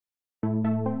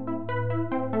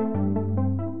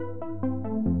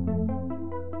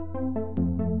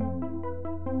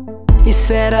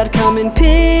said I'd come in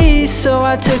peace, so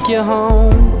I took you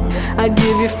home. I'd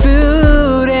give you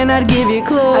food and I'd give you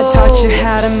clothes. I taught you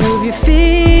how to move your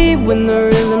feet when the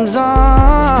rhythm's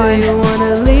on. Still you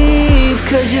wanna leave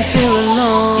cause you feel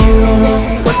alone. You don't know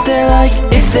what they're like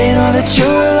if they know that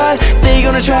you're alive. They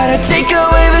gonna try to take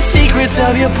away the secrets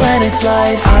of your planet's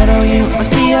life. I know you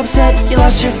must be upset, you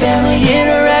lost your family in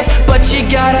a wreck, but you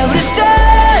gotta listen.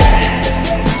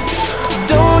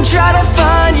 Don't try to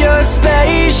find your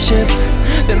spaceship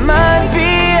that might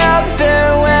be out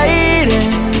there waiting.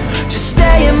 Just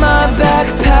stay in my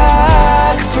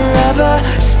backpack forever.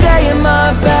 Stay in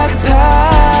my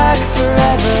backpack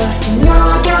forever. No,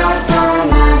 I gotta find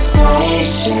my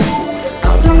spaceship.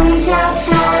 I'll put it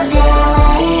outside there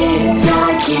waiting.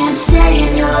 I can't stay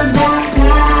in your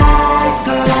backpack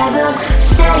forever.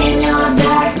 Stay in your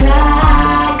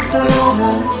backpack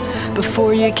forever.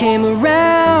 Before you came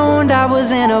around, I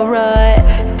was in a rut.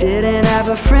 Didn't have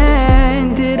a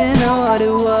friend, didn't know what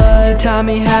it was. You taught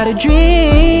me how to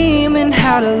dream and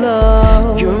how to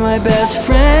love. You're my best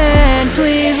friend,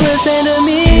 please listen to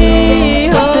me.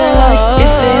 You don't know what they're like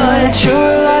if they know that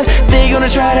you're alive. They gonna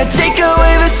try to take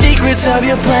away the secrets of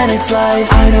your planet's life.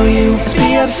 I know you must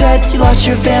be upset, you lost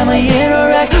your family in a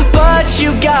wreck, but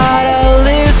you gotta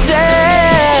listen.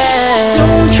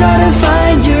 Don't try to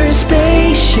find your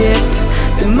spaceship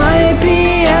that might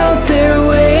be out there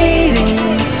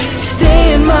waiting.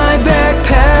 Stay in my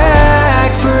backpack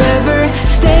forever.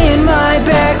 Stay in my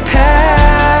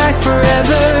backpack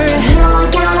forever. No, I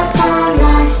gotta find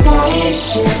my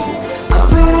spaceship. I'll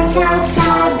put it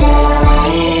outside there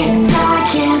waiting. I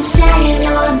can't stay in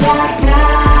your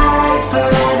backpack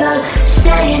forever.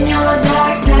 Stay in your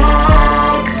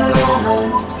backpack forever.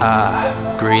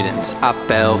 Greetings, I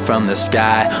fell from the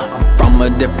sky. I'm from a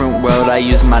different world, I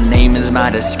use my name as my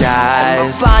disguise.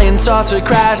 My flying saucer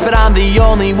crashed, but I'm the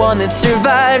only one that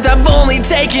survived. I've only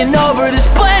taken over this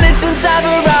planet since I've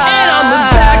arrived. And I'm the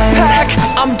backpack,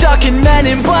 I'm ducking men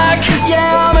in black.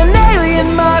 Yeah, I'm an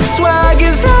alien, my swag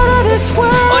is out of this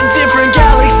world. A different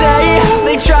galaxy,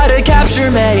 they try to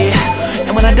capture me.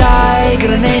 And when I die,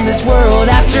 gonna name this world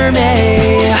after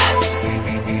me.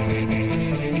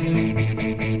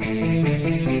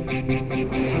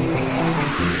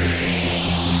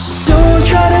 Don't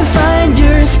try to find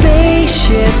your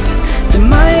spaceship that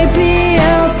might be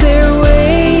out there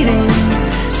waiting.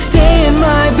 Stay in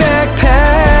my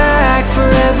backpack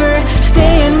forever.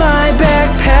 Stay in my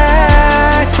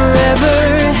backpack forever.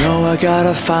 No, I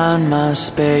gotta find my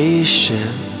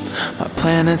spaceship. My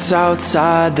planet's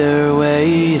outside there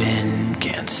waiting.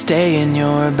 Can't stay in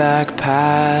your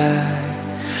backpack.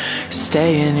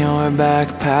 Stay in your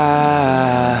backpack.